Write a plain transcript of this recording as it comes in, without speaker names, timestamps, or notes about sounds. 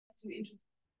to introduce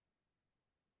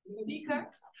the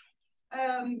speakers.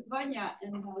 Vanja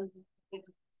and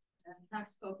have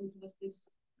spoken to us this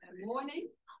morning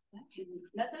in the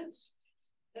Netherlands.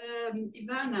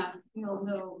 Ivana, you all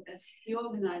know as the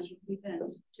organizer of the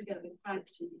event, together with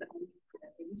Privacy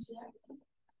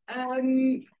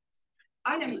and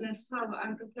I am Annette Schrauwen.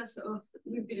 I'm professor of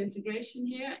European integration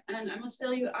here, and I must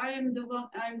tell you, I'm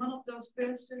one of those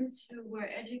persons who were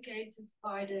educated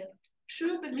by the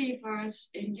true believers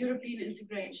in European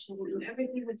integration and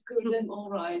everything that's good and all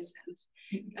right.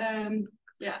 And,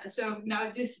 yeah, so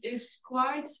now this is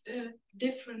quite a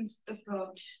different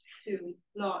approach to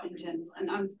law in general,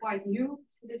 and I'm quite new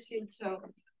to this field,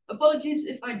 so apologies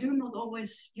if I do not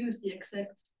always use the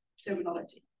exact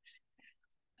terminology.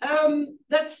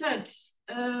 That said,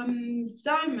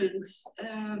 Diamond,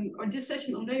 or this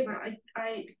session on labor,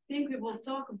 I think we will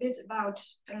talk a bit about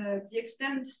the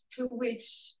extent to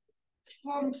which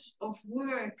forms of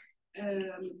work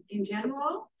in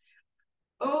general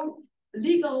owe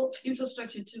legal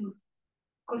infrastructure to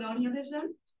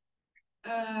colonialism.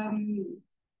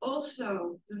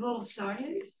 Also, the role of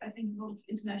science, I think the role of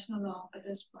international law,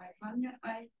 addressed by Vanja,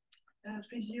 I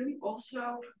presume,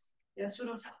 also sort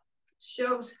of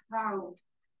shows how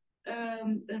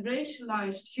a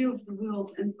racialized view of the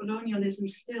world and colonialism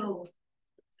still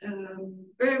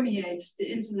permeates the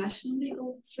international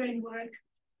legal framework.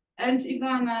 And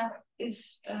Ivana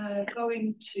is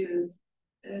going to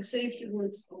say a few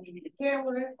words on care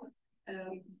work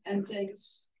and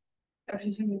takes, I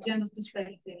presume, a gender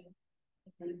perspective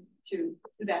to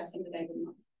that in the labor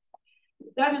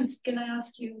market. Diamond, can I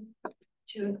ask you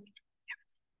to...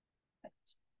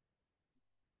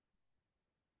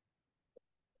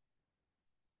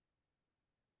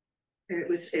 It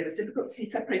was difficult to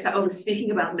separate out. I was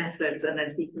speaking about methods and then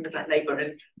speaking about labour,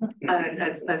 and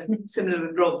as similar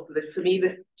with Rob, for me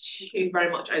the two very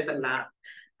much overlap.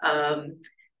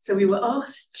 So we were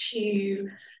asked to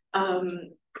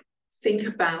think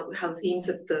about how themes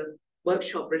of the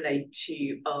workshop relate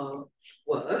to our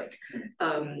work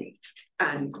and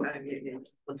in the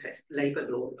context of labour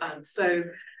law. So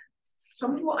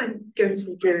some of what I'm going to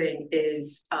be doing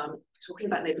is talking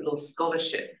about labour law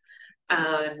scholarship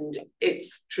and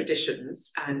its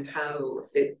traditions, and how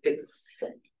its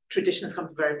traditions come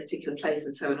from a very particular place,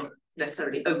 and so we're not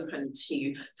necessarily open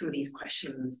to some of these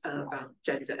questions about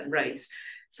gender and race.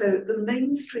 So the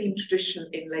mainstream tradition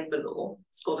in labour law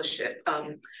scholarship,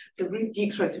 so Ruth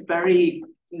Dukes wrote a very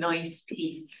nice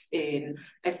piece in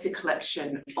Exeter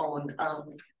Collection on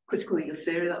critical legal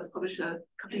theory that was published a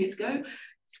couple of years ago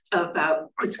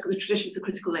about the traditions of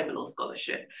critical labour law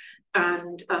scholarship.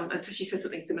 And so she says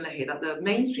something similar here, that the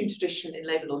mainstream tradition in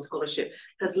labour law scholarship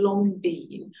has long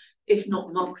been, if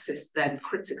not Marxist, then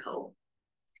critical.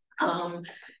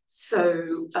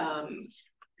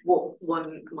 What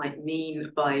one might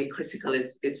mean by critical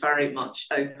is very much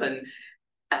open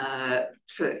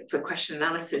for question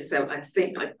analysis. So I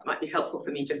think it might be helpful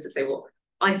for me just to say what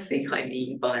I think I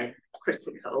mean by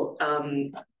critical.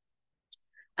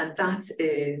 And that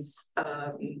is,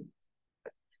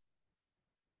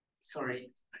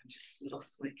 sorry, I just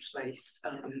lost my place.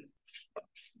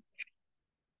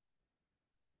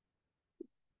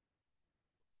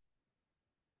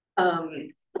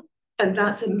 And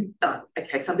that's,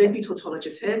 okay, so I'm going to be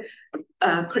tautologist here.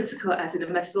 Critical as in a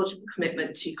methodological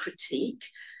commitment to critique,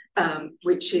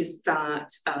 which is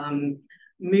that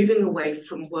moving away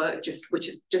from work which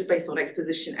is just based on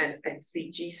exposition and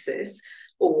exegesis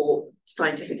or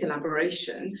scientific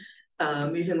elaboration,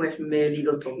 moving away from mere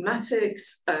legal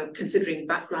dogmatics, considering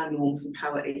background norms and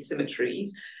power asymmetries.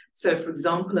 So, for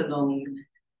example, along,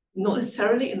 not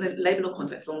necessarily in the labour law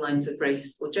context along lines of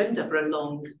race or gender, but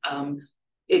along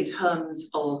in terms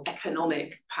of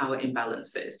economic power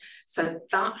imbalances. So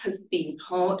that has been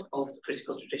part of the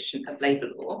critical tradition of labour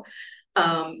law.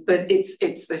 But it's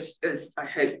as I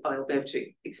hope I'll be able to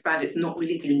expand, it's not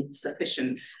really been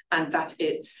sufficient, and that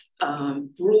its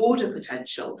broader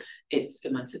potential, its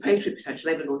emancipatory potential,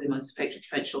 labour law's emancipatory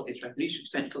potential, its revolutionary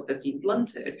potential has been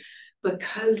blunted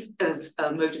because as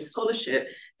a mode of scholarship,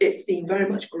 it's been very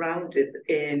much grounded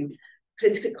in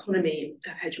political economy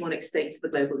of hegemonic states of the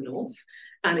global north,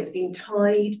 and it's been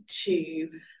tied to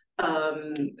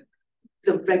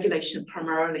the regulation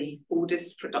primarily for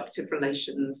productive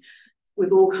relations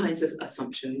with all kinds of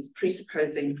assumptions,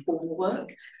 presupposing formal work,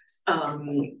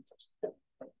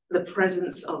 the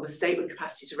presence of a state with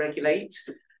capacity to regulate,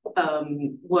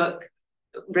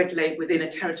 regulate within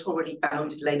a territorially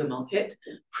bounded labour market,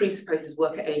 presupposes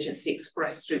worker agency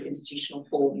expressed through institutional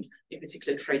forms, in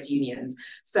particular trade unions.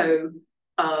 So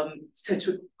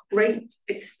to a great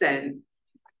extent,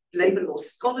 labour law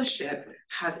scholarship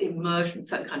has emerged from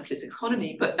certain kind of political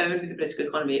economy, but only the political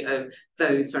economy of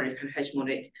those very kind of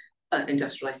hegemonic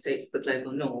industrialised states of the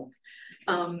global north.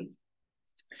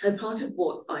 So part of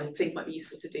what I think might be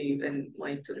useful to do in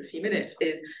my sort of few minutes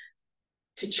is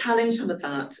to challenge some of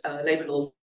that labour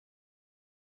laws.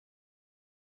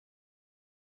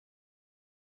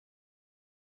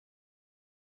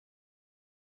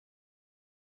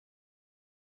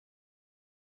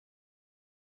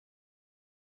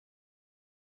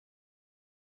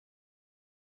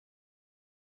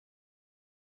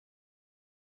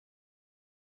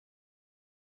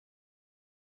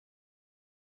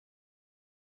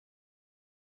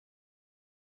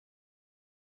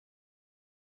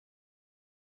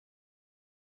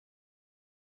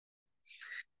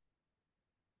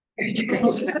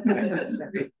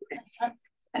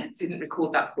 Didn't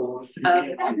record that pause. So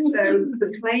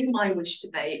the claim I wish to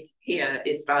make here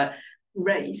is that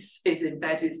race is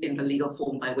embedded in the legal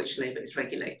form by which labour is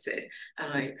regulated.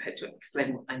 And I hope to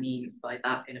explain what I mean by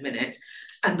that in a minute.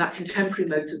 And that contemporary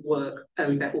modes of work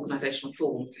owe their organisational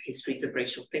form to histories of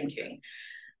racial thinking.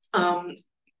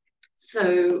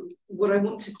 So what I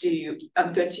want to do,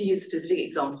 I'm going to use a specific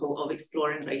example of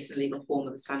exploring race and legal form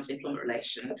of the standard employment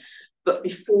relation. But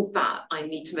before that, I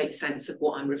need to make sense of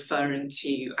what I'm referring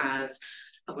to as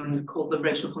what I'm going to call the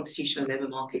regional constitution of labour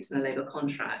markets and the labour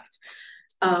contract.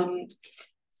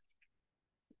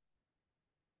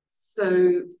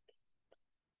 So,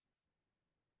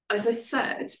 as I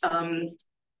said,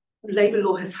 labour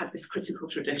law has had this critical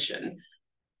tradition,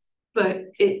 but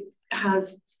it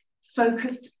has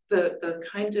focused the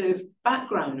kind of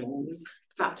background norms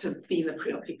that have been the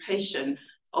preoccupation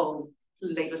of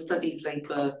labour studies,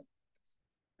 labour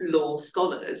law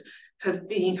scholars has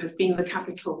been the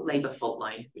capital labour fault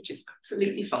line, which is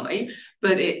absolutely fine,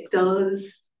 but it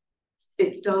does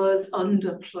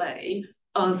underplay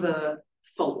other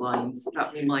fault lines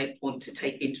that we might want to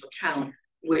take into account,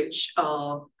 which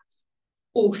are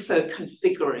also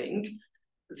configuring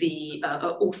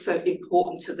are also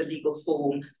important to the legal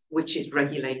form, which is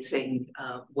regulating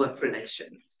work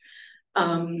relations.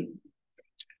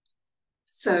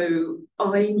 So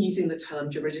I'm using the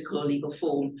term juridical or legal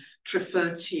form to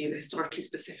refer to the historically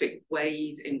specific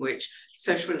ways in which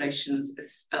social relations,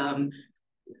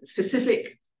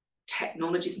 specific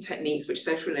technologies and techniques which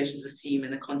social relations assume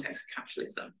in the context of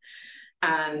capitalism.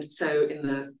 And so in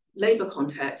the labour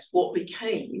context, what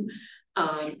became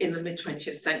in the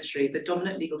mid-20th century the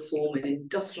dominant legal form in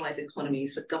industrialised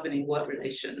economies for governing work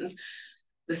relations,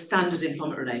 the standard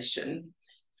employment relation,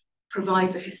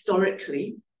 provides a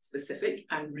historically specific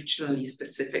and regionally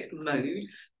specific mode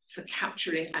for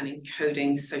capturing and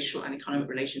encoding social and economic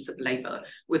relations of labour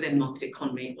within market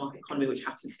economy which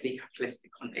happens to be a capitalist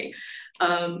economy.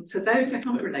 So those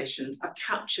economic relations are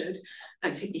captured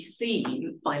and can be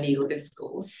seen by legal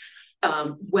discourse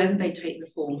when they take the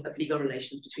form of legal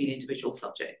relations between individual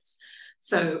subjects.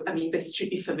 So, I mean, this should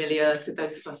be familiar to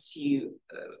those of us who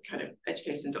kind of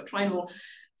educated in doctrinal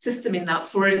system, in that,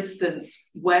 for instance,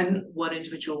 when one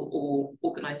individual or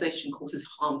organisation causes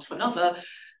harm to another,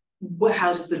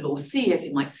 how does the law see it?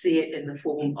 It might see it in the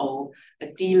form of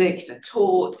a delict, a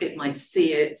tort. It might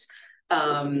see it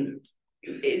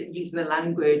using the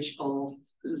language of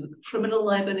criminal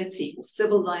liability or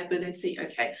civil liability.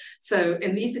 Okay, so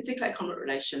in these particular economic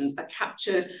relations are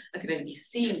captured and can only be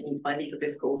seen by legal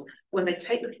discourse when they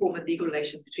take the form of legal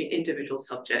relations between individual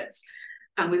subjects.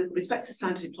 And with respect to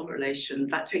standard employment relation,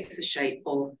 that takes the shape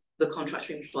of the contract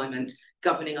of employment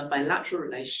governing a bilateral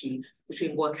relation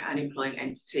between worker and employing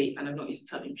entity. And I'm not using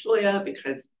the term employer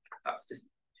because that's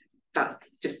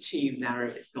just too narrow.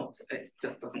 It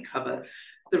just doesn't cover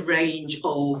the range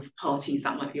of parties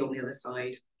that might be on the other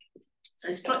side.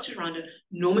 So structured around a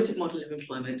normative model of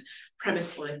employment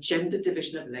premised on a gender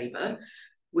division of labour,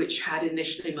 which had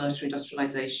initially emerged through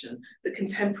industrialisation. The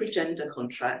contemporary gender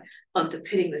contract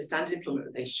underpinning the standard employment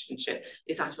relationship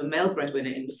is that of a male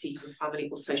breadwinner in receipt of a family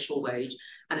or social wage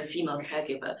and a female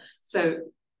caregiver. So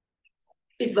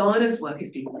Ivana's work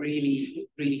has been really,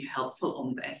 really helpful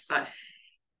on this. That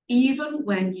even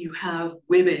when you have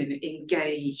women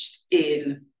engaged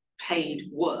in paid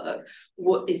work,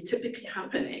 what is typically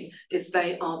happening is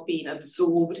they are being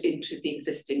absorbed into the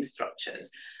existing structures.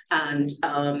 And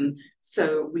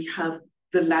so we have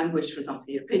the language, for example,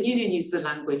 the European Union uses the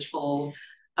language of,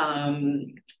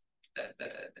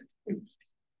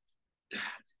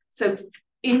 so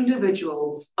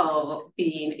individuals are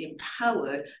being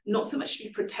empowered, not so much to be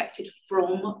protected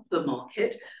from the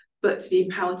market, but to be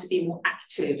empowered to be more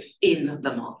active in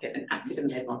the market and active in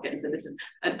the labour market. And so this is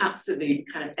an absolute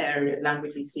kind of area of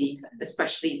language we see,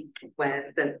 especially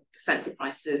where the sense of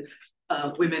prices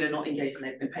women are not engaged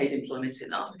in paid employment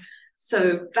enough.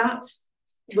 So that,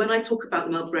 when I talk about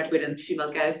the male breadwinner and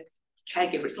female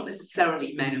caregiver, it's not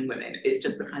necessarily men and women, it's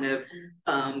just the kind of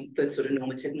the sort of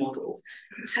normative models.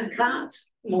 To that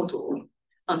model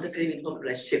underpinning the employment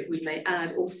relationship, we may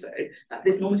add also that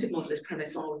this normative model is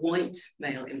premised on a white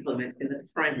male employment in the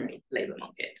primary labour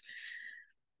market.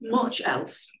 Much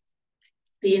else,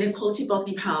 the inequality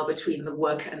bargaining power between the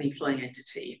worker and the employing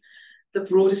entity, the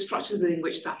broader structures within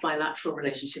which that bilateral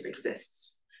relationship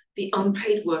exists, the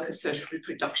unpaid work of social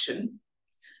reproduction,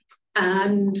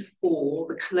 and or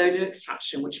the colonial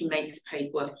extraction which makes paid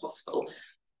work possible,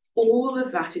 all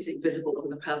of that is invisible for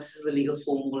the purposes of the legal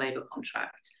form or labour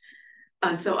contract.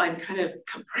 And so I'm kind of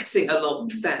compressing a lot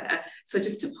there. So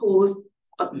just to pause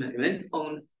a moment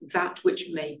on that which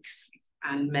makes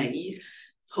and made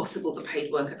possible the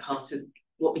paid work at the heart of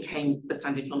what became the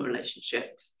standard employment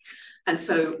relationship. And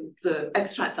so the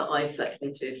extract that I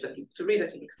circulated for people to read, I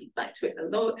think we come back to it a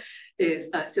lot, is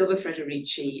Silva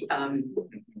Frederici,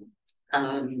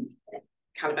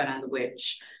 Caliban and the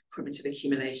Witch, Primitive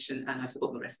Accumulation, and I've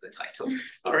forgotten the rest of the title,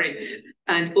 sorry.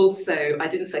 And also, I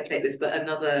didn't circulate this, but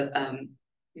another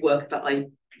work that I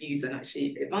use, and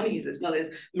actually Ivana uses as well,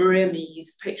 is Maria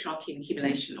Mee's Patriarchy and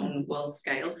Accumulation on World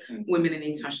Scale, Women in the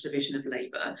International Division of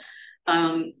Labour.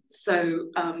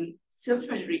 Silva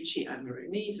Frederici and Maria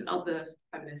Mees and other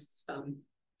feminists,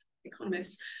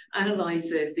 economists,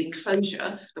 analyses the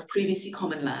enclosure of previously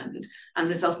common land and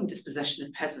the resulting dispossession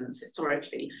of peasants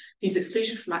historically, whose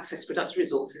exclusion from access to productive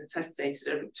resources necessitated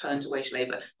a return to wage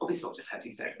labour. Obviously, not just how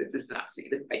to say this is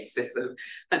absolutely the basis of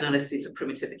analysis of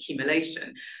primitive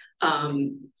accumulation.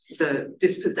 The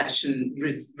dispossession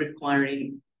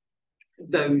requiring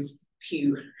those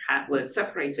who were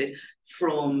separated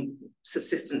from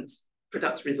subsistence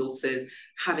productive resources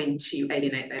having to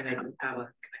alienate their labor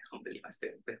power. I can't believe I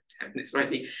spoke for 10 minutes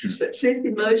rightly. But this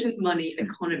emergent money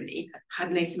economy had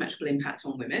an asymmetrical impact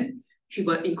on women who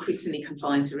were increasingly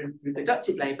confined to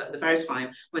reproductive labour at the very time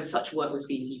when such work was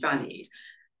being devalued.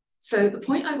 So the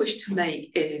point I wish to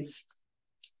make is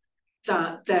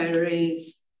that there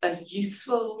is a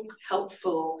useful,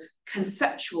 helpful,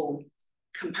 conceptual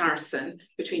comparison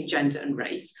between gender and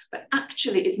race, but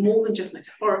actually it's more than just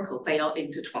metaphorical, they are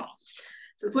intertwined.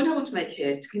 So the point I want to make here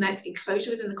is to connect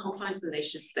enclosure within the confines of the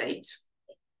nation state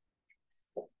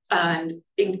and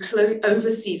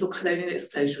overseas or colonial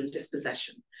exclusion and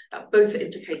dispossession, that both are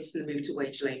implicated in the move to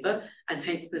wage labour and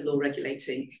hence the law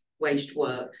regulating waged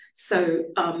work. So,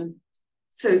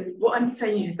 what I'm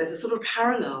saying is there's a sort of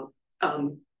parallel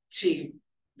to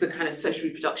the kind of social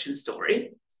reproduction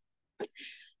story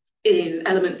in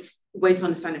elements, ways of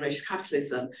understanding racial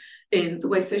capitalism, in the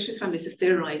way socialist families have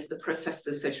theorised the processes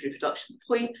of social reproduction.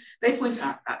 They point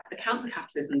out that accounts of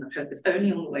capitalism that focus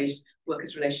only on waged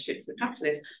workers' relationships with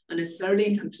capitalists are necessarily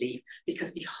incomplete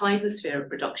because behind the sphere of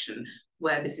production,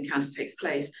 where this encounter takes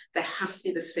place, there has to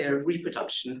be the sphere of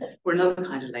reproduction, where another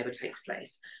kind of labour takes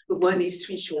place. But work needs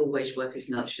to ensure wage work is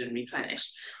nurtured and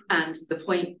replenished. And the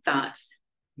point that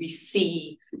we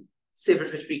see Silva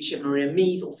Frederici and Maria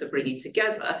Mees also bringing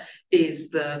together is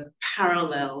the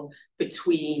parallel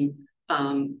between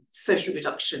social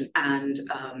reproduction and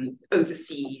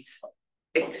overseas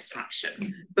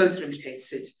extraction. Both are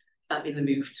implicated in the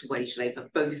move to wage labour.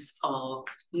 Both are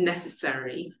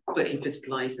necessary but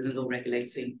invisibilised in the law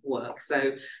regulating work.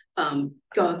 So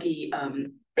Gargi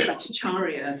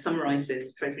Bhattacharya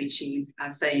summarises Frederici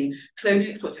as saying colonial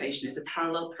exploitation is a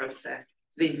parallel process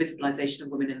to the invisibilisation of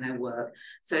women in their work.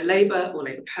 So labour or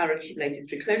labour power accumulated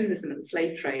through colonialism and the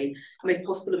slave trade made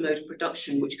possible a mode of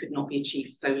production which could not be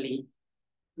achieved solely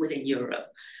within Europe.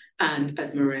 And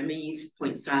as Maria Mees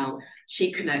points out,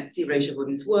 she connects the erasure of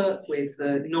women's work with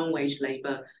the non-wage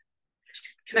labour,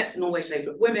 connects the non-wage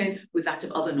labour of women with that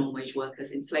of other non-wage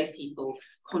workers, enslaved people,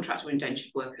 contract or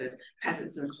indentured workers,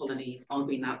 peasants in the colonies,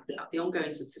 arguing that without the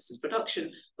ongoing subsistence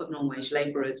production of non-wage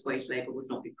labourers, wage labour would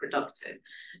not be productive.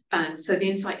 And so the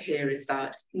insight here is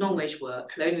that non-wage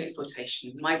work, colonial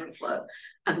exploitation, migrant work,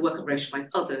 and the work of racialised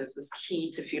others was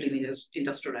key to fueling the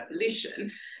Industrial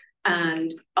Revolution.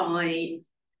 And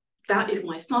that is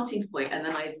my starting point. And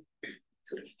then I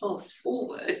sort of fast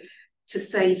forward to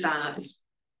say that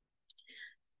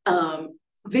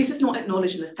this is not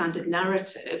acknowledged in the standard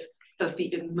narrative of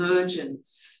the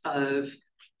emergence of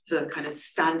the kind of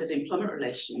standard employment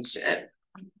relationship,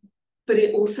 but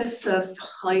it also serves to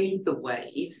hide the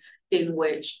ways in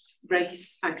which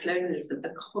race and colonialism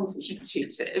are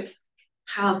constitutive,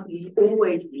 have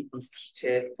always been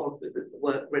constitutive of the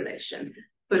work relations,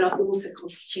 but are also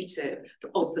constitutive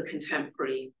of the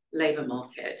contemporary labour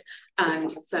market.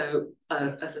 And so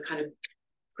as a kind of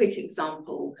quick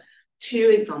example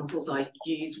two examples I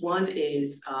use. One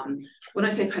is, when I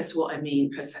say post-war, I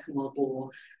mean post-Second World War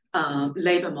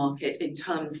labour market, in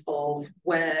terms of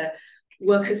where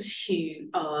workers who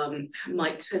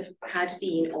might have had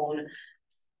been on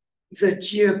the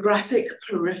geographic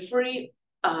periphery,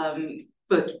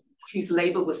 but whose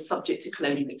labour was subject to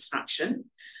colonial extraction.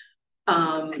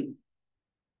 In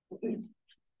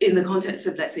the context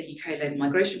of, let's say, UK labour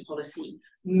migration policy,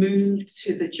 moved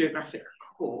to the geographic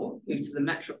core, moved to the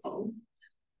metropole.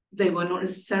 They were not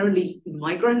necessarily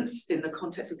migrants. In the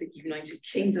context of the United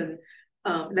Kingdom,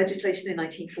 legislation in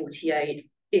 1948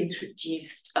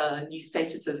 introduced a new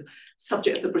status of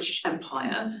subject of the British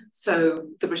Empire. So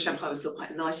the British Empire was still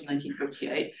quite large in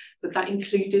 1948, but that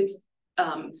included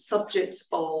subjects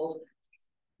of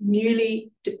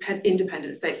newly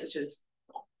independent states such as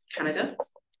Canada,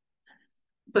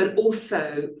 but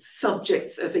also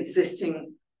subjects of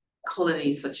existing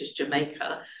colonies such as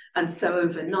Jamaica. And so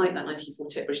overnight, that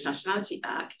 1948 British Nationality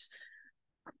Act,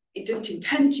 it didn't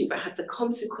intend to, but had the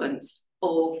consequence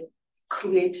of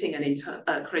creating an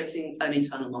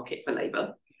internal market for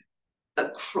labour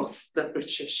across the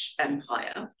British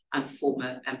Empire and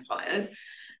former empires.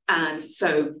 And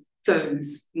so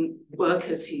those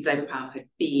workers whose labour power had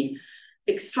been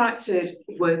extracted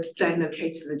were then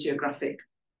located in the geographic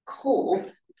core,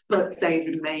 but they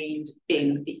remained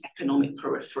in the economic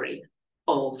periphery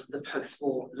of the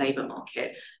post-war labour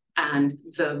market. And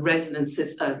the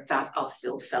resonances of that are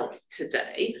still felt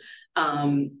today,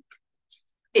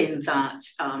 in that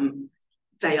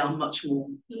they are much more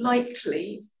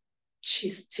likely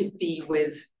to be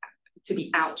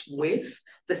out with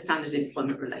the standard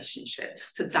employment relationship.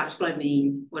 So that's what I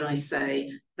mean when I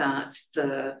say that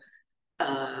the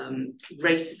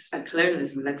racism and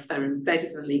colonialism are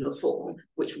embedded in a legal form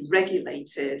which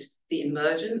regulated the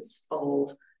emergence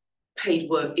of paid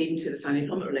work into the standard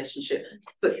employment relationship,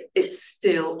 but it's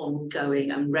still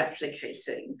ongoing and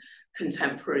replicating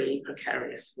contemporary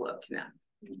precarious work now.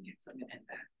 So I'm going to end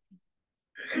there.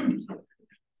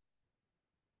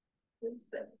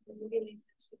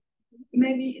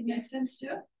 Maybe it makes sense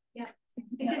too. Yeah,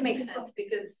 it makes sense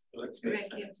because let's make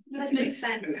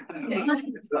sense.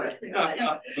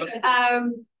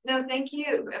 No, thank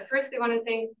you. First, I want to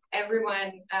thank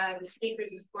everyone, the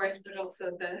speakers, of course, but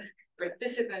also the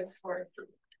participants for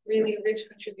really rich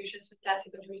contributions,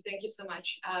 fantastic contributions. Thank you so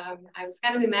much. I was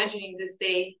kind of imagining this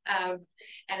day, and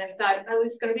I thought, oh,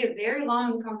 it's going to be a very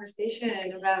long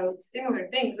conversation about similar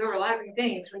things, overlapping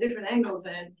things from different angles,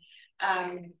 and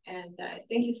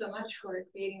thank you so much for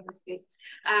creating this space.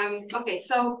 Okay,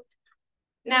 so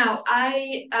now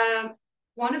I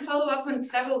want to follow up on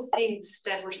several things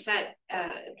that were said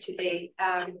today.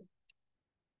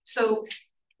 So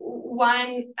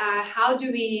one, how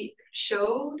do we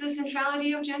show the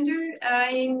centrality of gender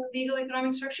in legal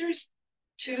economic structures?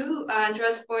 Two,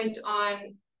 Andrea's point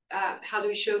on how do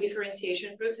we show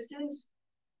differentiation processes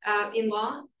in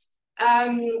law?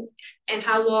 And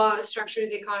how law structures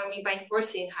the economy by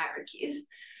enforcing hierarchies.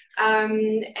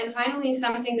 And finally,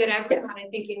 something that everyone, I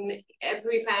think in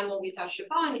every panel we touched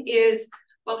upon is,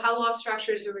 well, how law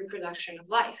structures the reproduction of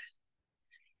life.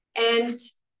 And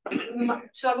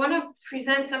so I want to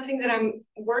present something that I'm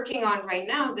working on right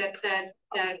now that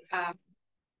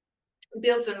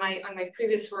builds on my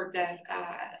previous work that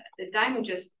Diamond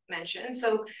just mentioned.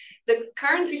 So the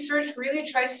current research really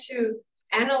tries to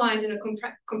analyze in a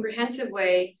comprehensive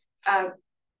way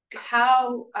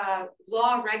how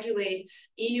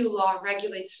EU law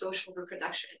regulates social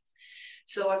reproduction.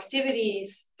 So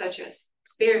activities such as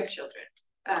bearing children,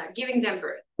 giving them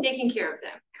birth, taking care of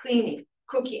them, cleaning,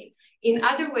 cooking, in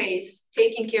other ways,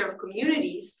 taking care of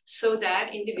communities so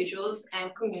that individuals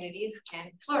and communities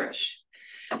can flourish.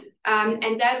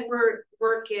 And that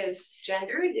work is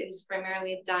gendered. It is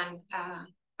primarily done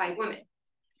by women.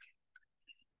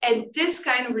 And this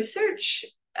kind of research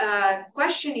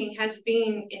questioning has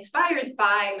been inspired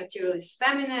by materialist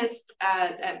feminists.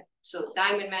 So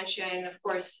Diamond mentioned, of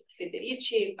course,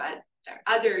 Federici, but there are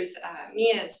others,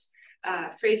 Mias,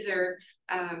 Fraser,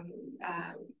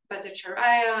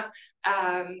 Bhattacharya,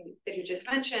 that you just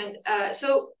mentioned.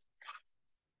 So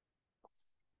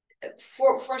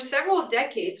for several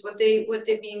decades, what they've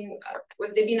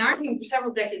been arguing for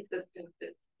several decades, the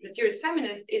materialist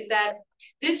feminists, is that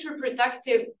this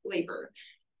reproductive labor,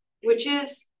 which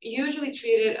is usually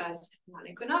treated as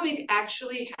non-economic,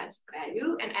 actually has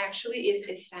value and actually is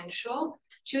essential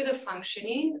to the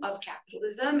functioning of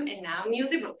capitalism and now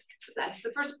neoliberalism. So that's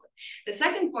the first point. The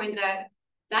second point that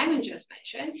Diamond just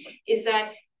mentioned is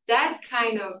that that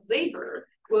kind of labor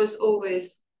was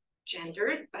always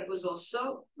gendered, but was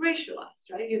also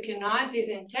racialized, right? You cannot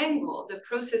disentangle the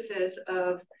processes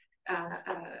of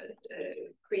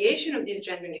creation of this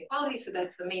gender inequality. So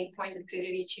that's the main point that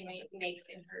Federici makes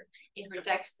in her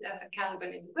text,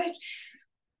 Caliban and the Witch,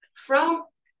 from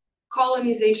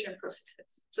colonization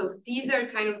processes. So these are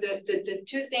kind of the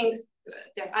two things.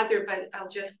 There are other, but I'll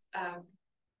just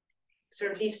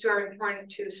sort of, these two are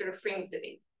important to sort of frame the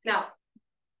debate. Now,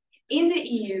 in the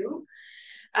EU,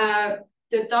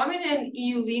 the dominant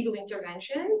EU legal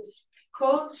interventions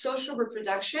code social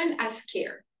reproduction as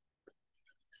care.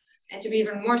 And to be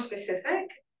even more specific,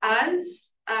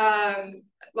 as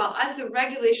as the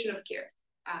regulation of care.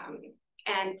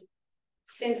 And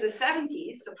since the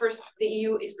 70s, so first the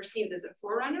EU is perceived as a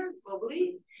forerunner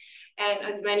globally. And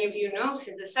as many of you know,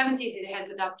 since the 70s, it has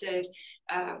adopted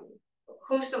a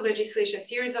host of legislation,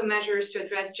 series of measures to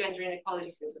address gender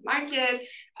inequalities in the market,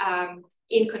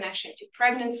 in connection to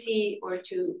pregnancy or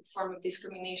to form of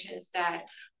discriminations that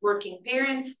working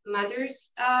parents,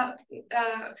 mothers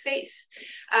face.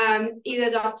 It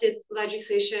adopted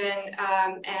legislation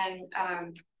and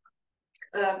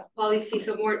policy.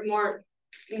 So more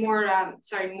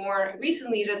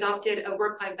recently, it adopted a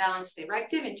work-life balance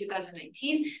directive in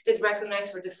 2019 that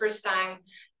recognized for the first time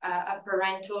a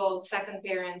parental second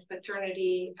parent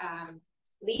paternity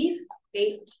leave,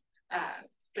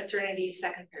 paternity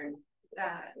second parent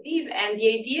leave. And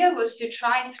the idea was to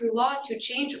try through law to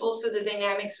change also the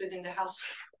dynamics within the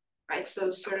household, right?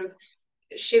 So sort of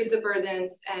shift the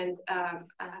burdens and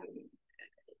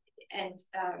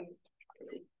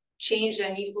change the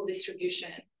unequal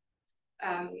distribution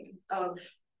of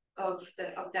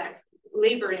that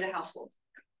labor in the household.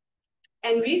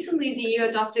 And recently, the EU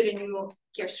adopted a new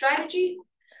care strategy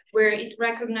where it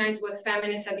recognized what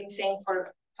feminists have been saying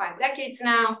for 5 decades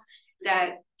now,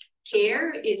 that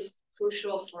care is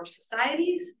crucial for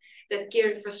societies, that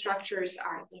care infrastructures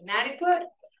are inadequate,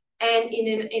 and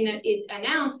it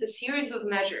announced a series of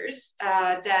measures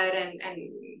and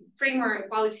framework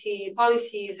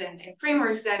policies and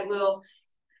frameworks that will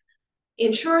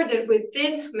ensure that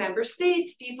within member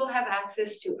states, people have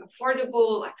access to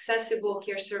affordable, accessible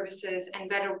care services and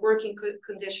better working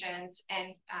conditions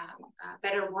and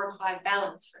better work-life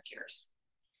balance for carers.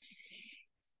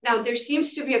 Now, there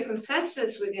seems to be a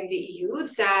consensus within the EU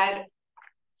that,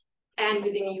 and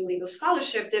within EU legal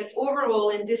scholarship, that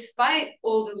overall, and despite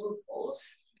all the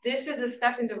loopholes, this is a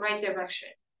step in the right direction,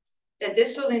 that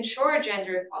this will ensure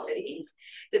gender equality,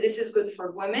 that this is good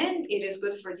for women, it is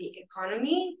good for the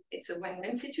economy, it's a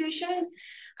win-win situation,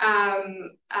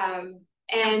 and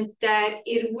that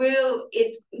it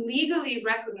legally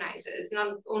recognizes,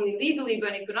 not only legally,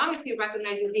 but economically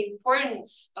recognizes the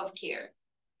importance of care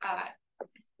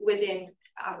within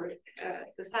our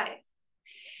society.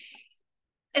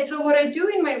 And so what I do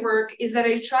in my work is that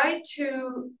I try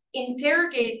to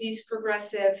interrogate these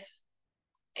progressive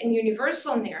and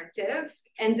universal narrative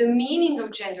and the meaning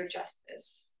of gender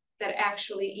justice that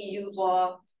actually EU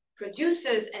law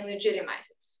produces and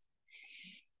legitimizes.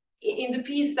 In the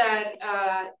piece that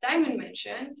Diamond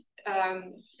mentioned,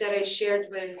 that I shared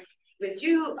with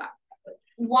you,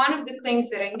 one of the claims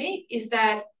that I make is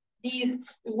that these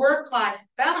work-life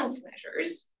balance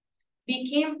measures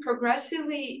became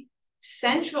progressively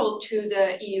central to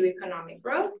the EU economic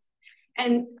growth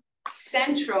and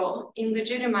central in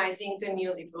legitimizing the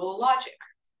neoliberal logic.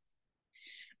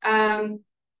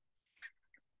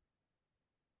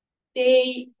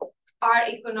 They are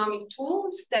economic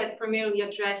tools that primarily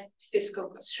address fiscal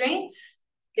constraints.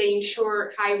 They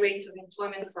ensure high rates of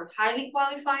employment for highly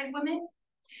qualified women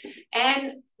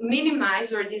and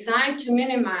minimize, or designed to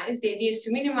minimize, the idea is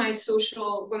to minimize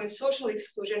women's social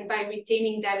exclusion by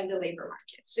retaining them in the labor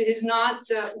market. So it is not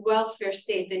the welfare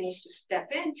state that needs to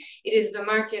step in. It is the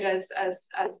market, as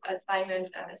Simon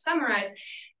summarized,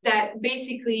 that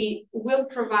basically will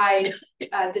provide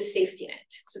the safety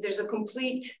net. So there's a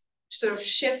complete sort of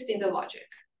shift in the logic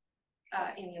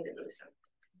in neoliberalism.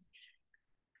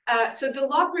 So the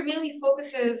law primarily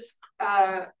focuses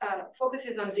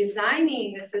on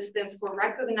designing a system for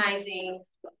recognizing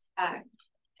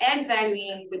and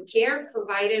valuing the care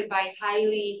provided by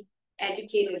highly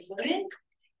educated women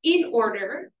in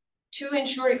order to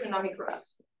ensure economic growth.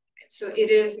 So it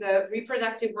is, the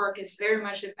reproductive work is very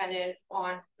much dependent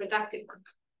on productive work.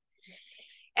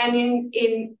 And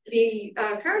in the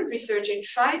current research, I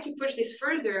tried to push this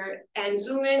further and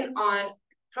zoom in on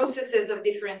processes of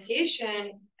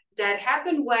differentiation that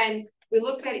happen when we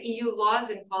look at EU laws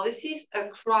and policies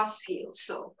across fields.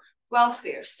 So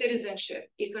welfare, citizenship,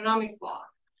 economic law,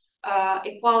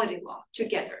 equality law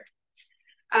together.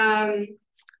 And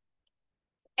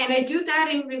I do that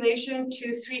in relation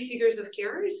to 3 figures of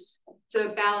carers: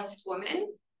 the balanced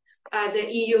woman, the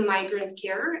EU migrant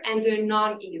carer, and the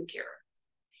non-EU carer.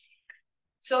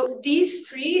 So these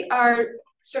three are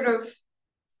sort of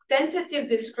tentative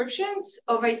descriptions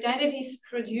of identities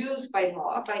produced by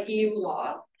law, by EU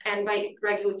law, and by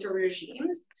regulatory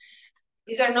regimes.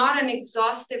 These are not an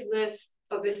exhaustive list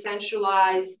of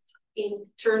essentialized,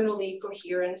 internally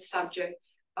coherent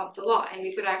subjects of the law. And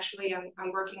we could actually,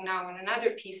 I'm working now on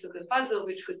another piece of the puzzle,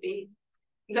 which would be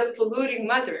the polluting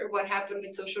mother, what happened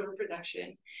with social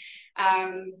reproduction,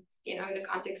 you know, in the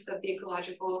context of the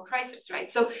ecological crisis, right?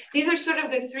 So these are sort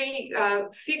of the three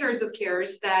figures of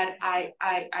cares that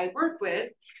I work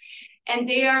with. And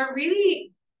they are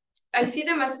really, I see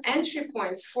them as entry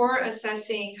points for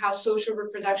assessing how social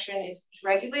reproduction is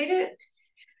regulated,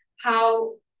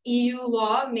 how EU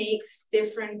law makes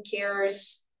different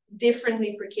carers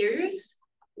differently precarious,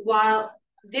 while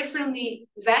differently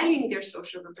valuing their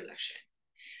social reproduction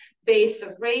based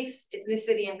on race,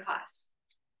 ethnicity, and class.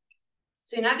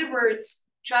 So in other words,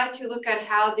 try to look at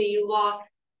how the EU law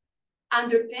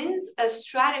underpins a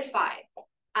stratified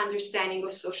understanding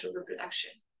of social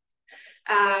reproduction.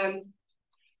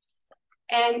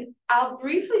 And I'll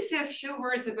briefly say a few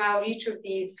words about each of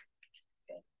these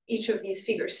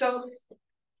figures. So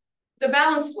the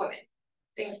balanced woman,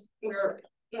 I think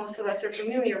most of us are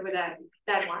familiar with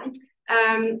that one.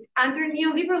 Under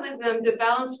neoliberalism, the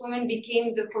balanced woman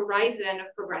became the horizon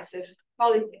of progressive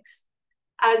politics,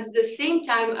 at the same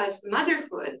time as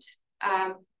motherhood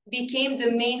became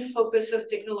the main focus of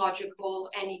technological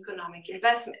and economic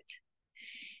investment.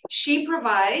 She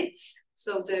provides,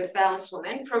 so the balanced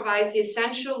woman provides the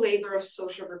essential labor of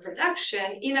social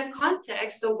reproduction in a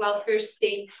context of welfare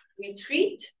state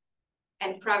retreat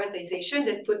and privatization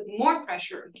that put more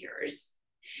pressure on carers,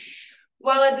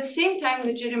 while at the same time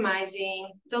legitimizing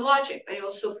the logic, but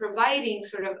also providing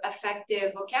sort of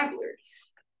effective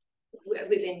vocabularies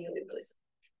within neoliberalism.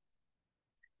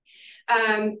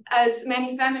 As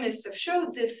many feminists have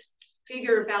showed, this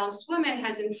figure of balanced woman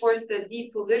has enforced the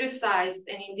depoliticized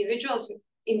and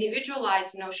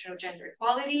individualized notion of gender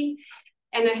equality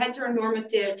and a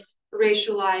heteronormative,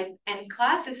 racialized, and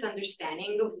classist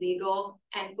understanding of legal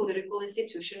and political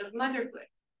institution of motherhood.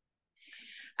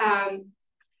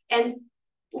 And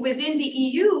within the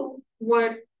EU,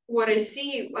 what I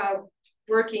see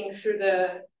working through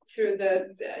the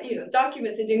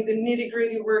documents and doing the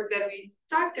nitty-gritty work that we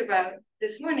talked about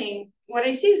this morning, what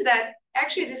I see is that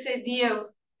actually this idea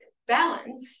of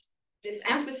balance, this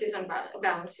emphasis on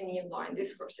balance in EU law and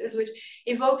discourses, which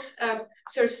evokes a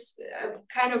sort of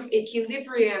kind of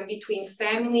equilibrium between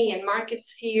family and market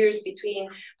spheres, between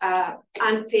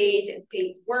unpaid and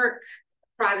paid work,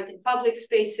 private and public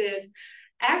spaces,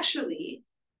 actually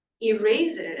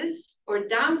erases or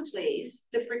downplays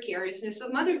the precariousness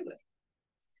of motherhood.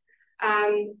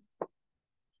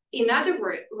 In other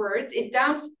words, it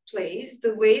downplays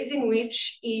the ways in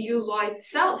which EU law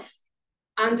itself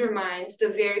undermines the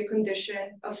very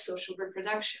condition of social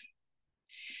reproduction.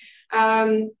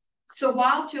 So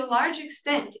while to a large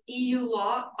extent, EU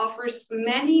law offers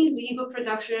many legal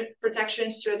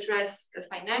protections to address the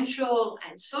financial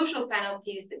and social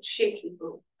penalties that shape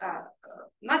legal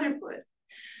motherhood,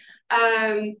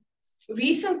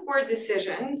 recent court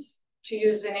decisions, to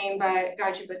use the name by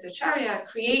Gaji Bhattacharya,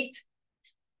 create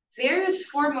various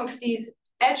forms of these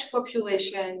edge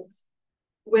populations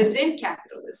within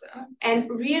capitalism and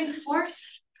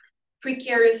reinforce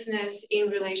precariousness in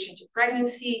relation to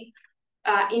pregnancy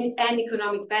and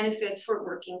economic benefits for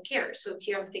working care. So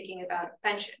here I'm thinking about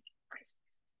pension, for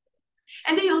instance.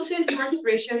 And they also enforce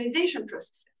racialization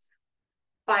processes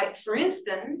by, for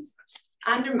instance,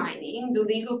 undermining the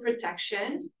legal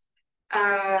protection,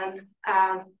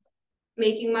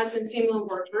 making Muslim female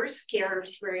workers,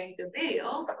 carers wearing the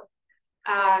veil,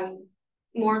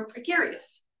 more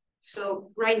precarious.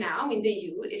 So right now in the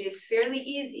EU, it is fairly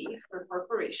easy for a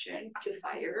corporation to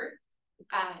fire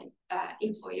an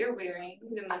employer wearing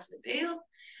the Muslim veil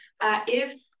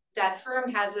if that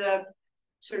firm has a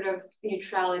sort of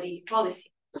neutrality policy.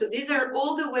 So these are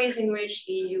all the ways in which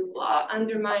EU law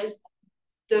undermines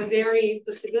the very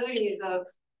possibilities of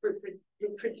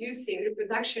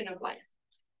reproduction of life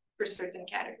for certain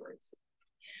categories.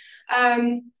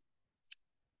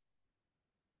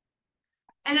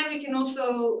 And then we can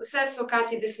also, Seth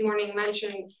Sokati this morning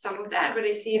mentioned some of that, but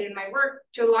I see it in my work.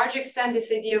 To a large extent,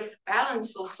 this idea of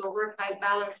balance, also work-life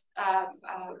balance,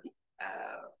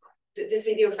 this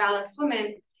idea of balanced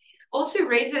women also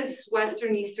raises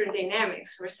Western-Eastern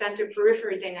dynamics or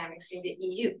center-periphery dynamics in the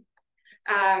EU.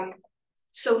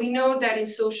 So we know that in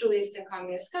socialist and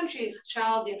communist countries,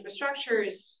 child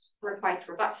infrastructures were quite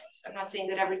robust. I'm not saying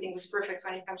that everything was perfect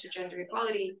when it comes to gender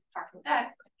equality, far from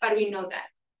that, but we know that.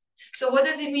 So what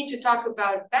does it mean to talk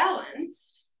about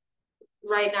balance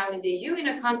right now in the EU in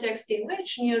a context in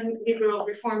which neoliberal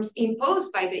reforms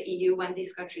imposed by the EU when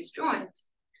these countries joined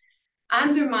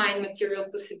undermine material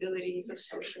possibilities of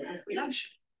social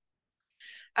reproduction.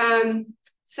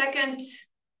 Second,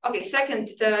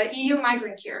 the EU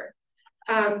migrant care.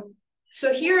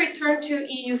 So here I turn to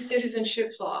EU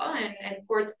citizenship law and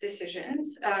court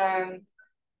decisions. And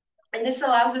this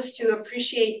allows us to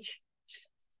appreciate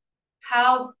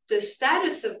how the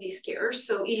status of these carers,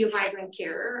 so EU migrant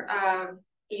care,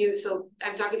 so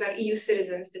I'm talking about EU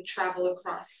citizens that travel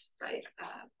across, right,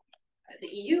 the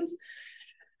EU,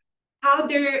 how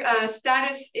their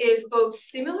status is both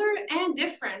similar and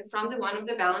different from the one of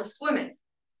the balanced women.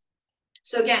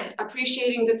 So again,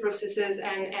 appreciating the processes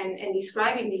and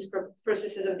describing these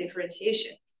processes of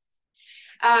differentiation.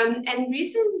 And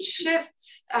recent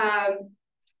shifts,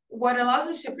 what allows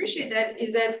us to appreciate that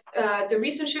is that the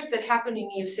recent shift that happened in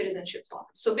EU citizenship law.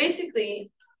 So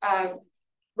basically,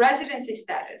 residency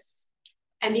status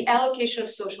and the allocation of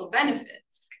social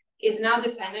benefits is now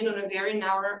dependent on a very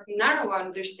narrow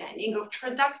understanding of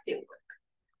productive work.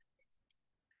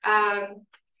 And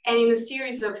in a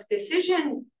series of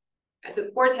decisions,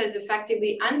 the court has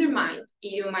effectively undermined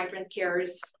EU migrant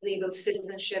carers' legal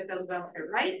citizenship and welfare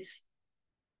rights,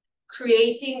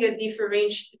 creating a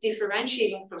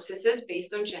differentiating processes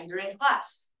based on gender and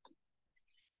class.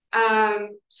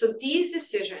 So these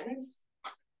decisions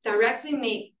directly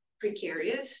make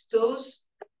precarious those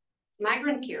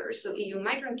migrant carers, so EU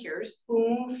migrant carers, who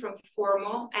move from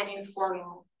formal and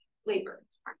informal labor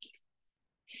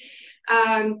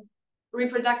market.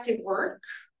 Reproductive work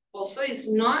also is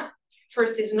not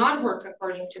work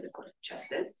according to the Court of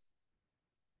Justice.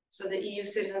 So the EU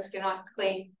citizens cannot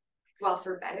claim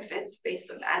welfare benefits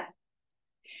based on that.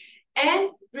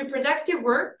 And reproductive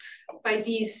work by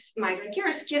these migrant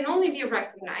carers can only be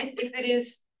recognized if it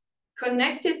is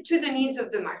connected to the needs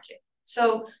of the market.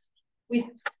 So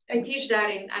I teach that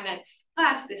in Annette's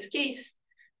class, this case.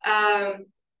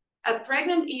 A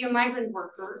pregnant EU migrant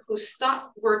worker who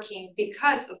stopped working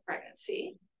because of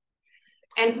pregnancy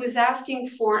and who's asking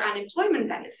for unemployment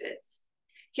benefits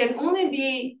can only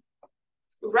be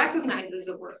recognized as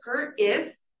a worker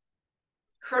if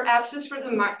her absence from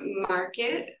the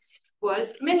market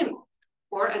was minimal,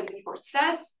 or as the court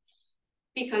says,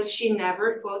 because she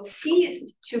never, quote,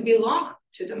 ceased to belong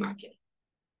to the market.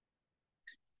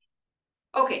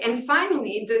 Okay, and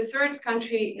finally, the third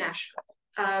country national.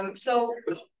 So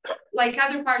like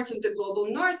other parts of the global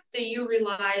north, the EU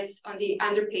relies on the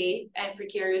underpaid and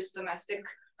precarious domestic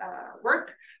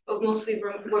work of mostly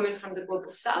women from the global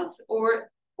south or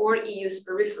EU's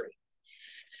periphery.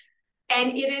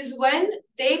 And it is when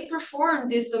they perform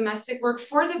this domestic work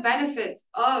for the benefits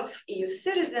of EU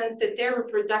citizens that their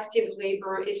reproductive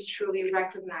labor is truly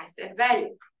recognized and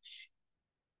valued.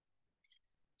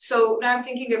 So now I'm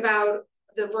thinking about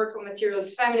the work of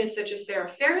materialist feminists such as Sarah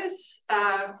Ferris,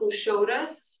 who showed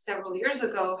us several years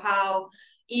ago how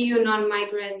EU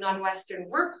non-migrant, non-Western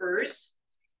workers,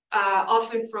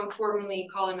 often from formerly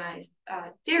colonized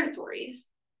territories,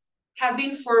 have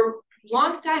been for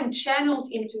long time channeled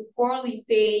into poorly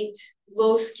paid,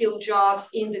 low-skilled jobs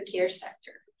in the care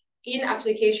sector in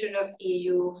application of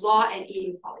EU law and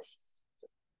EU policies.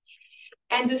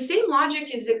 And the same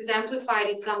logic is exemplified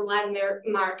in some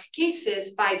landmark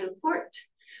cases by the court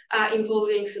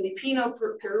involving Filipino,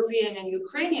 Peruvian, and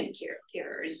Ukrainian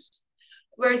carers,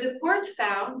 where the court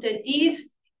found that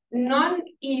these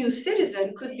non-EU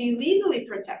citizens could be legally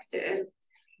protected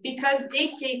because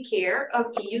they take care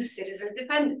of EU citizen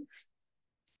dependents.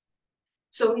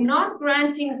 So not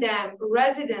granting them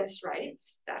residence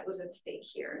rights, that was at stake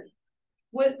here,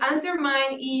 would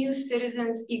undermine EU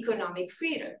citizens' economic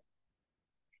freedom.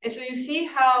 And so you see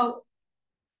how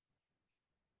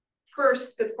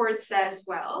first the court says,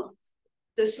 well,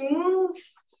 the smooth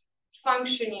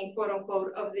functioning, quote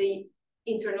unquote, of the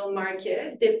internal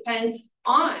market depends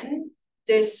on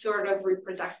this sort of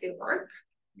reproductive work.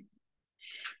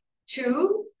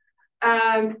 Two,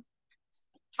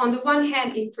 on the one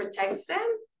hand, it protects them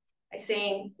by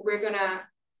saying, we're gonna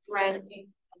grant,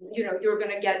 you're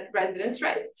gonna get residence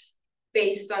rights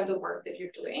based on the work that you're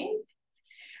doing.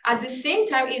 At the same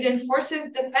time, it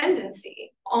enforces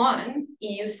dependency on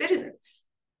EU citizens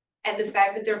and the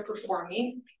fact that they're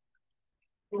performing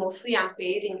mostly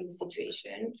unpaid in this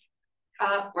situation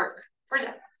work for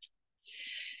them.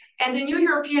 And the new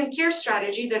European care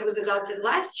strategy that was adopted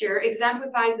last year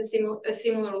exemplifies a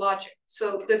similar logic.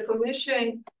 So the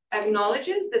Commission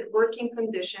acknowledges that working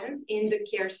conditions in the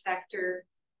care sector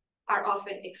are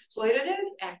often exploitative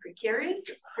and precarious,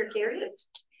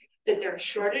 that there are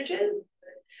shortages.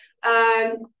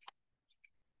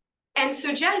 and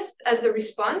suggest as a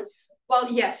response,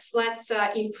 well, yes, let's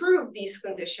improve these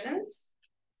conditions.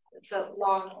 It's a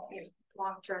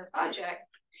long-term project.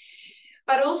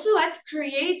 But also let's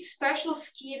create special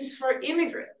schemes for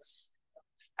immigrants.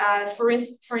 For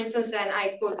instance, and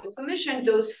I quote the Commission,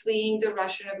 those fleeing the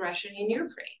Russian aggression in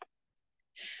Ukraine.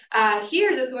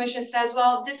 Here, the Commission says,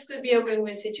 well, this could be a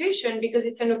win-win situation because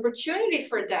it's an opportunity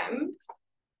for them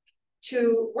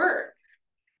to work.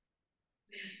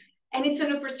 And it's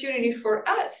an opportunity for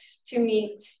us to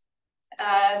meet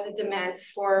the demands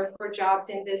for jobs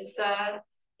in this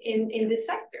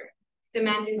sector,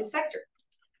 demands in the sector.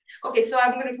 Okay, so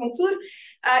I'm going to conclude.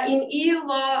 In EU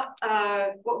law,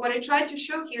 what I tried to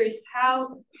show here is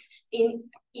how in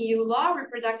EU law,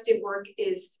 reproductive work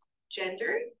is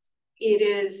gendered. It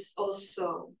is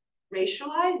also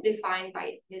racialized, defined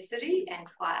by ethnicity and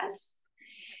class.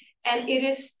 And it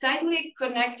is tightly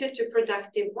connected to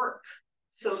productive work.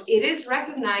 So it is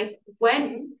recognized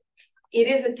when it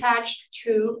is attached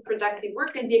to productive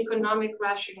work and the economic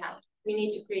rationale. We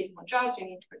need to create more jobs, we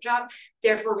need more jobs.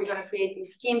 Therefore, we're going to create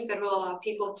these schemes that will allow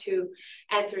people to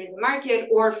enter in the market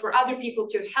or for other people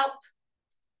to help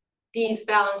these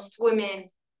balanced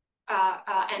women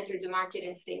enter the market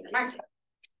and stay in the market.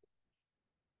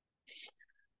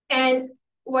 And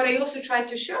what I also tried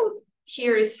to show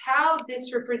here is how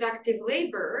this reproductive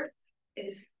labor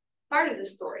is part of the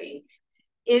story,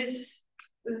 is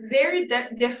very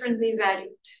differently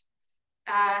valued.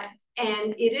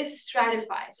 And it is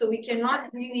stratified. So we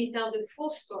cannot really tell the full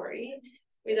story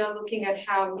without looking at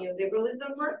how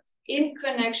neoliberalism works in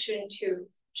connection to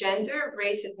gender,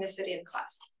 race, ethnicity, and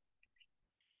class.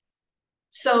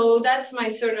 So that's my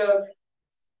sort of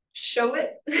show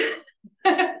it.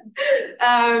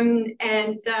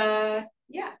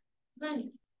 Yeah,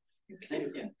 Vanja.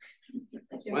 Thank you.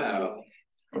 Wow.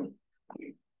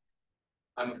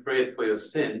 I'm afraid for your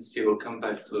sins, you will come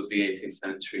back to the 18th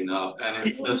century now. And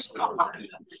it's not,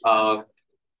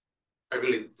 I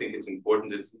really think it's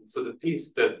important. So the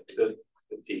piece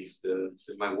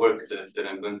my work that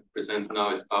I'm going to present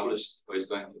now is published, or is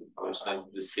going to be published later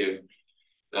this year,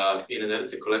 in an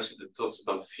edited collection that talks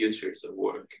about futures of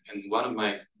work. And one of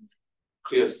my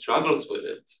clear struggles with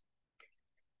it,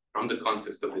 from the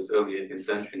context of this early 18th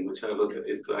century in which I look at,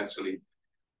 is to actually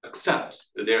accept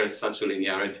that there is such a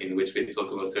linearity in which we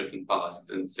talk about certain pasts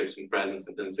and certain presents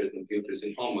and then certain futures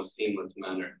in almost seamless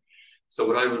manner. So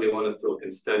what I really want to talk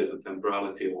instead is the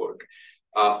temporality of work.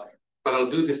 But I'll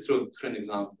do this through an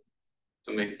example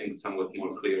to make things somewhat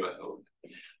more clear, I hope.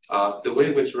 The way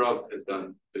in which Rob has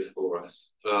done before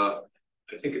us, I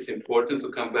think it's important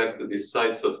to come back to these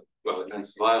sites of, well,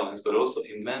 immense violence, but also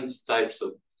immense types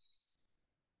of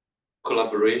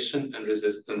collaboration and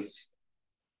resistance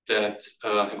that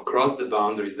have crossed the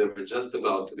boundaries that were just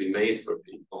about to be made for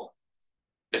people,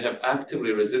 that have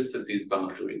actively resisted these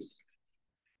boundaries.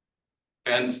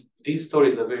 And these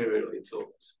stories are very rarely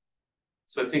told.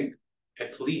 So I think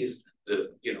at least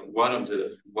one of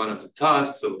the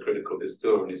tasks of a critical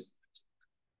historian is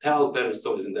tell better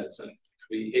stories in that sense,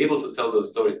 be able to tell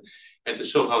those stories and to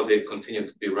show how they continue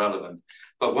to be relevant.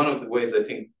 But one of the ways I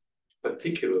think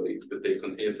particularly that they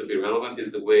continue to be relevant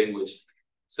is the way in which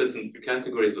certain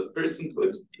categories of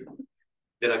personhood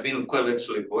that have been quite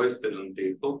literally foisted on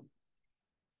people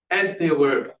as they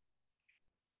were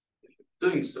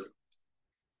doing so.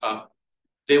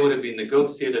 They would have been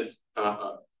negotiated,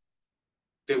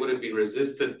 they would have been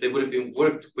resisted, they would have been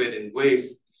worked with in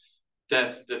ways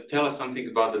that tell us something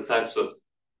about the types of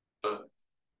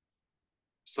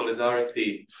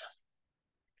solidarity,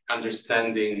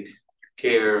 understanding,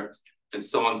 care, and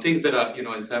so on, things that are,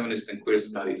 in feminist and queer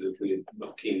studies at least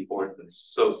of key importance.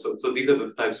 So these are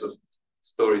the types of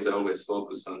stories I always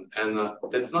focus on. And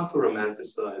that's not to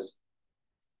romanticize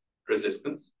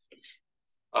resistance,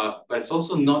 but it's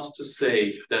also not to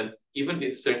say that even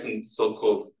if certain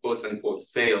so-called quote-unquote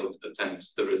failed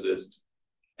attempts to resist,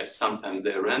 as sometimes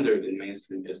they are rendered in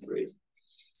mainstream histories,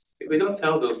 if we don't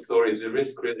tell those stories, we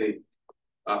risk really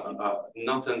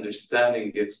not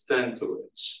understanding the extent to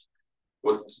which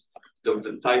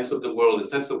the types of the world, the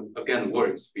types of, again,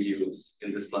 words we use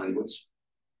in this language,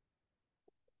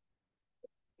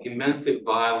 immensely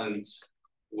violent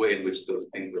way in which those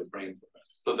things were framed for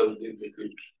us. So the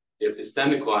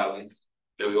epistemic violence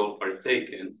that we all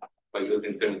partake in by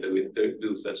using terms that we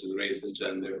do, such as race and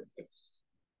gender,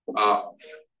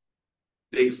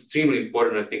 they're extremely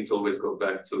important, I think, to always go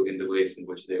back to in the ways in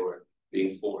which they were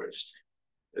being forged.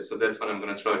 So that's what I'm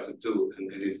going to try to do in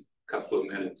these couple of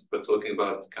minutes, but talking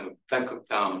about kind of back of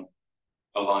town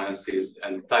alliances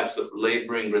and types of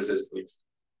laboring resistance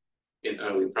in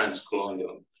early French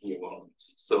colonial New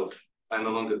Orleans. So I no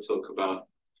longer talk about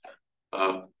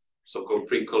so-called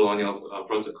pre-colonial,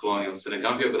 proto-colonial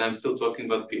Senegambia, but I'm still talking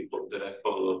about people that I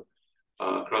follow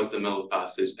across the Middle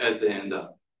Passage as they end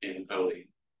up in early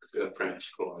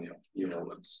French colonial New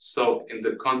Orleans. So in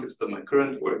the context of my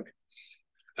current work,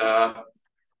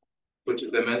 which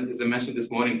as I mentioned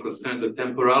this morning, concerns the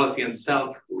temporality and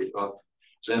selfhood of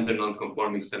gender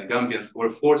non-conforming Senegambians who were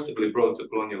forcibly brought to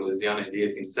colonial Louisiana in the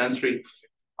 18th century,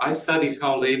 I studied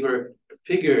how labor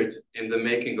figured in the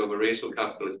making of a racial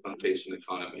capitalist plantation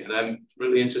economy. And I'm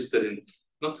really interested in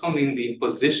not only in the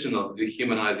imposition of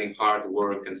dehumanizing hard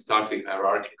work and starkly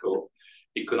hierarchical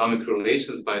economic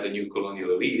relations by the new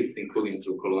colonial elites, including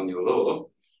through colonial law,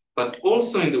 but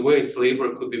also in the way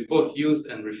slavery could be both used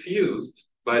and refused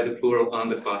by the plural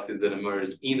underclasses that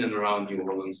emerged in and around New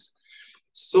Orleans,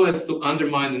 so as to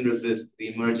undermine and resist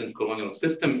the emergent colonial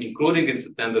system, including its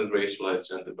attendant racialized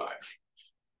gender bias.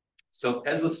 So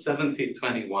as of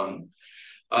 1721,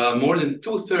 more than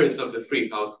 2/3 of the free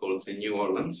households in New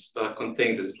Orleans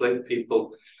contained enslaved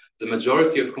people, the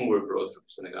majority of whom were brought from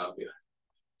Senegambia.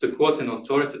 To quote an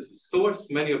authoritative source,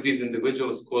 many of these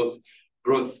individuals, quote,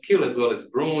 brought skill as well as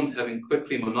brawn, having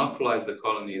quickly monopolized the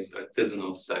colony's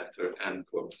artisanal sector, end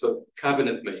quote. So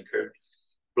cabinet maker,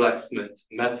 blacksmith,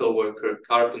 metal worker,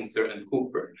 carpenter, and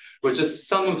cooper were just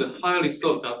some of the highly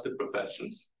sought after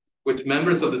professions which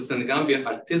members of the Senegambia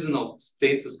artisanal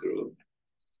status group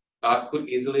could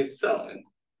easily excel in.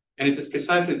 And it is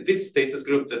precisely this status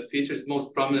group that features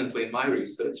most prominently in my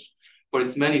research for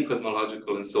its many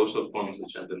cosmological and social forms of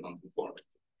gender nonconformity.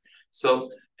 So,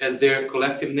 as their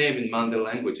collective name in Mande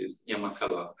languages,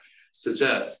 Nyamakala,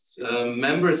 suggests,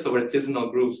 members of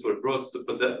artisanal groups were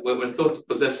thought to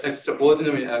possess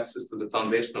extraordinary access to the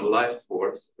foundational life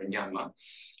force, or Nyama,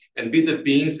 and be the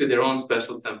beings with their own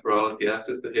special temporality,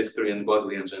 access to history, and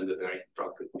bodily and gender varying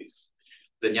properties.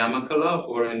 The Nyamakala,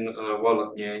 or in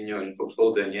Wolof Nyenyo and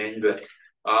Fofolde Nyenbe,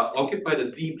 occupied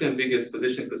a deeply ambiguous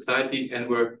position in society and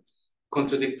were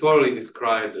contradictorily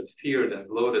described as feared, as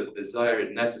loaded,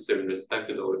 desired, necessary, and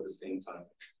respected all at the same time.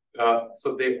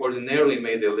 So they ordinarily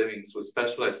made their living through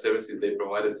specialized services they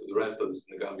provided to the rest of the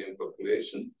Senegambian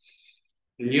population.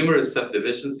 Numerous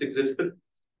subdivisions existed.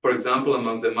 For example,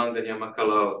 among the Mande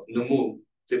Nyamakala, Numu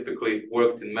typically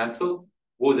worked in metal,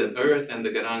 wood and earth, and the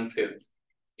Garanke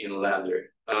in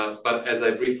leather. But as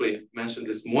I briefly mentioned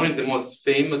this morning, the most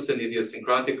famous and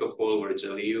idiosyncratic of all were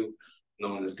Jaliu,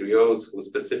 known as griots, whose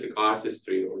specific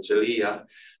artistry, or Jalia,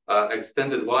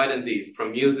 extended wide and deep,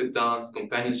 from music, dance,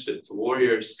 companionship to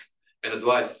warriors, and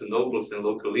advice to nobles and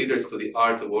local leaders to the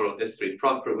art of oral history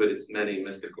proper with its many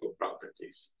mystical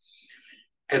properties.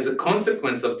 As a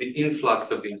consequence of the influx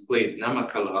of the enslaved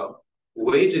Namakala,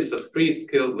 wages of free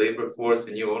skilled labor force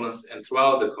in New Orleans and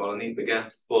throughout the colony began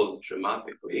to fall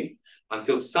dramatically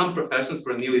until some professions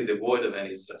were nearly devoid of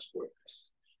any such workers.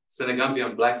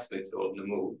 Senegambian blacksmiths, or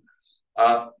Namu,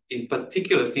 in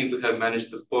particular seem to have managed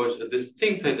to forge a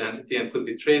distinct identity and could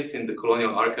be traced in the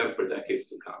colonial archive for decades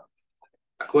to come.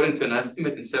 According to an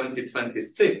estimate in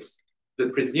 1726, the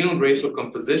presumed racial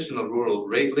composition of rural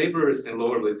laborers in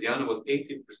Lower Louisiana was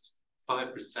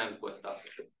 85% West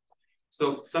African.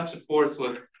 So such a force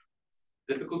was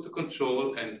difficult to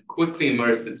control and quickly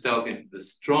immersed itself into the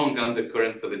strong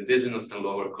undercurrent of indigenous and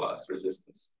lower class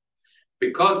resistance.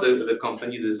 Because the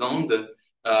company des Andes,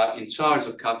 in charge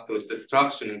of capitalist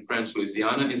extraction in French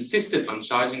Louisiana, insisted on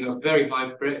charging a very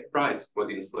high price for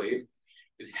the enslaved,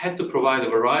 it had to provide a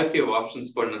variety of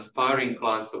options for an aspiring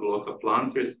class of local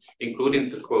planters, including,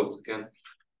 to quote again,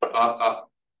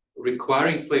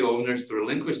 requiring slave owners to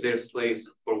relinquish their slaves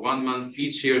for 1 month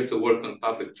each year to work on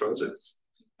public projects,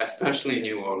 especially in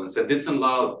New Orleans. And this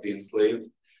allowed the enslaved,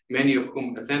 many of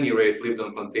whom at any rate lived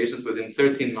on plantations within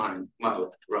 13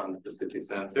 miles around the city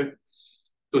center,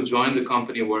 to join the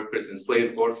company workers,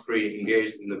 enslaved or free,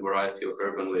 engaged in a variety of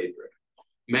urban labor.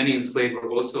 Many enslaved were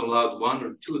also allowed 1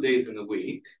 or 2 days in a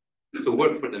week to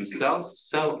work for themselves,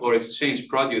 sell or exchange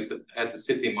produce at the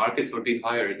city markets, or be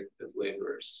hired as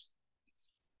laborers.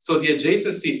 So the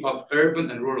adjacency of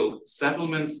urban and rural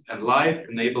settlements and life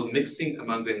enabled mixing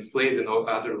among the enslaved and all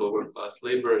other lower class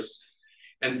laborers,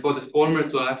 and for the former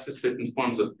to access certain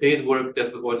forms of paid work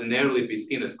that would ordinarily be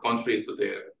seen as contrary to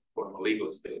their formal legal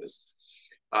status.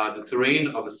 The terrain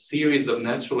of a series of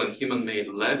natural and human-made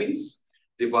levees,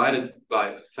 divided by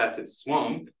a fatted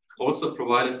swamp, also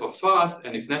provided for fast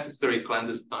and, if necessary,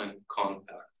 clandestine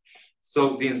contact.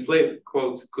 So the enslaved,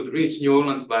 quote, could reach New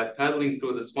Orleans by paddling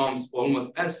through the swamps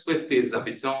almost as swiftly as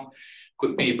habitants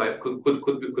could be there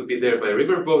by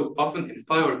riverboat, often in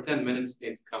 5 or 10 minutes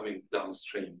if coming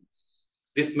downstream.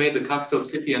 This made the capital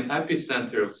city an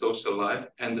epicenter of social life,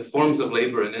 and the forms of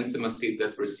labor and intimacy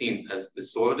that were seen as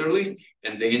disorderly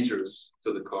and dangerous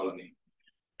to the colony.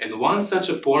 And one such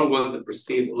a form was the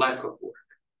perceived lack of work.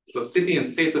 So city and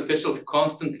state officials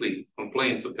constantly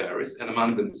complained to Paris and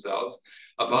among themselves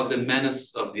about the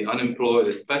menace of the unemployed,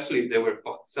 especially if they were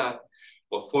forçat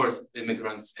or forced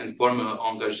immigrants and former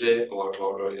engagés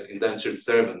or indentured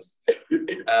servants.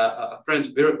 A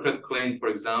French bureaucrat claimed, for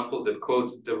example, that,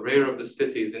 quote, the rear of the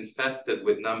city is infested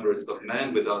with numbers of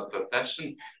men without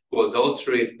profession who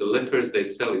adulterate the liquors they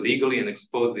sell illegally and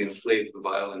expose the enslaved to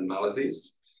violent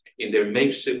maladies in their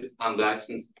makeshift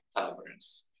unlicensed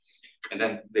taverns. And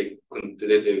then they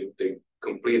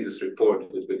complete this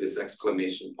report with this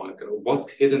exclamation point.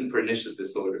 What hidden pernicious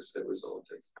disorders have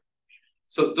resulted?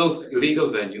 So those illegal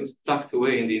venues, tucked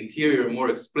away in the interior, more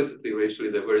explicitly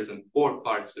racially diverse in 4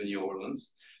 parts of New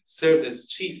Orleans, served as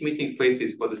chief meeting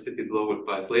places for the city's lower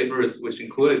class laborers, which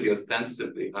included the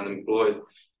ostensibly unemployed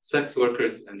sex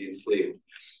workers and the enslaved.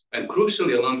 And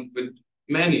crucially, along with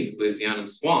many Louisiana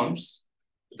swamps,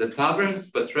 the taverns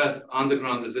buttressed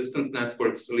underground resistance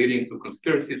networks leading to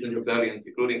conspiracies and rebellions,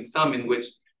 including some in which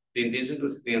the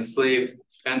indigenous, the enslaved,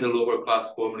 and the lower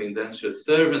class formerly indentured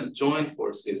servants joined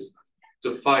forces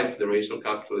to fight the racial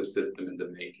capitalist system in the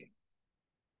making.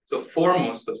 So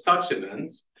foremost of such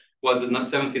events was the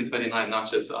 1729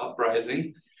 Natchez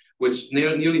Uprising, which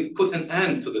nearly put an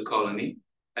end to the colony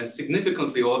and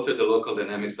significantly altered the local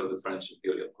dynamics of the French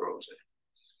imperial project.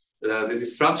 The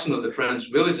destruction of the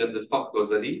French village at the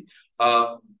Fort-Gozali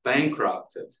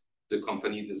bankrupted the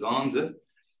Compagnie des Andes,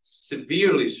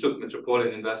 severely shook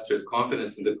metropolitan investors'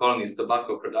 confidence in the colony's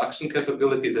tobacco production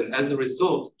capabilities, and as a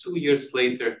result, 2 years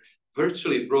later,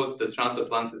 virtually brought the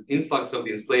transatlantic influx of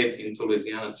the enslaved into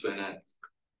Louisiana to an end.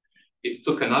 It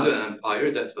took another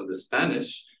empire, that of the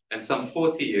Spanish, and some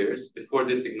 40 years before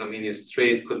this ignominious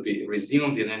trade could be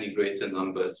resumed in any greater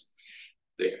numbers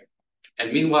there.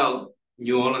 And meanwhile,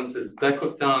 New Orleans' back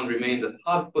of town remained a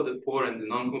hub for the poor and the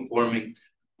non-conforming,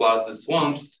 while the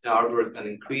swamps harbored an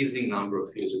increasing number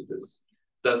of fugitives.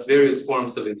 Thus, various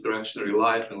forms of insurrectionary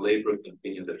life and labor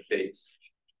continued their pace.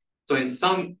 So in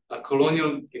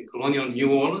colonial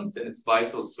New Orleans and its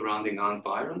vital surrounding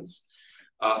environs,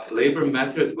 labor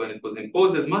mattered when it was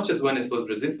imposed as much as when it was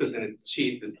resisted in its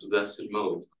cheap dispossessive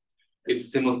mode.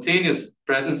 Its simultaneous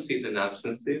presences and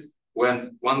absences,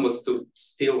 when one was to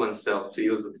steel oneself, to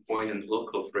use a poignant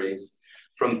local phrase,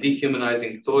 from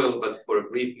dehumanizing toil, but for a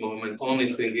brief moment only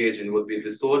to engage in would be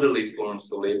disorderly forms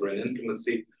of labor and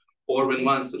intimacy, or when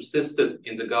one subsisted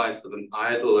in the guise of an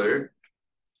idler,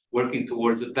 working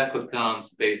towards a back of town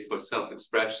space for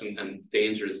self-expression and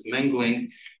dangerous mingling,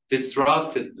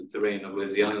 disrupted the terrain of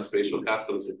Louisiana's racial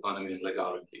capitalist economy and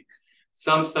legality.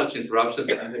 Some such interruptions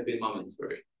have been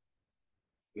momentary.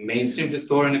 Mainstream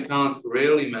historian accounts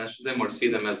rarely mention them or see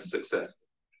them as successful.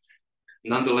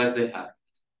 Nonetheless, they have.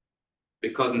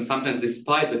 Because, and sometimes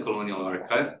despite the colonial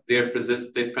archive, their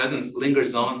presence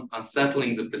lingers on,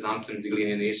 unsettling the presumptive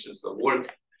delineations of work,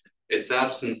 its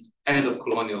absence, and of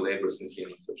colonial labors and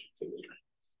human subjectivity.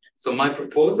 So my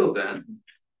proposal then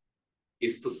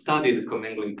is to study the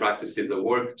commingling practices of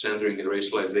work, gendering, and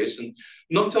racialization,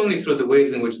 not only through the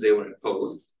ways in which they were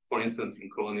imposed, for instance, in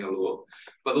colonial law,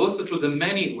 but also through the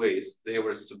many ways they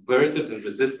were subverted and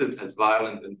resisted as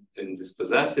violent and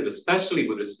dispossessive, especially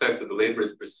with respect to the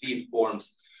laborers' perceived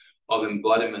forms of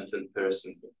embodiment and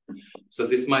personhood. So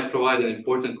this might provide an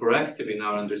important corrective in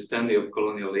our understanding of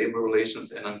colonial labor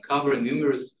relations and uncover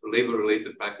numerous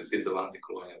labor-related practices of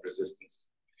anti-colonial resistance.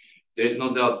 There is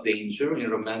no doubt danger in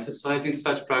romanticizing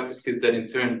such practices that in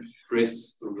turn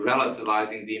risks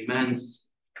relativizing the immense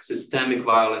systemic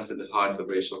violence at the heart of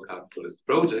racial capitalist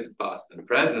project, past and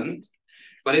present,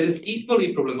 but it is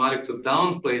equally problematic to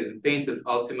downplay and paint as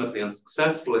ultimately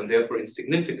unsuccessful and therefore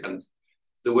insignificant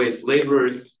the ways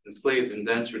laborers, enslaved,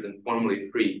 indentured, and formerly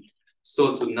free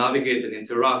sought to navigate and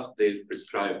interrupt their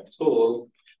prescribed toll,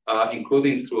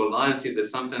 including through alliances that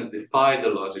sometimes defy the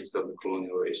logics of the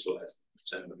colonial racialized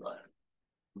gender line.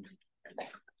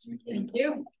 Thank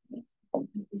you. Thank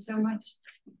you so much.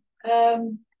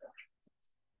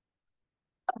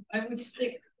 I would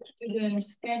stick to the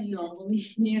schedule.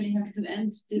 We nearly have to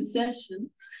end this session.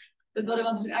 But what I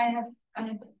want to, I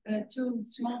have 2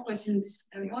 small questions.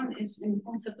 One is in the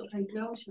concept of enclosure.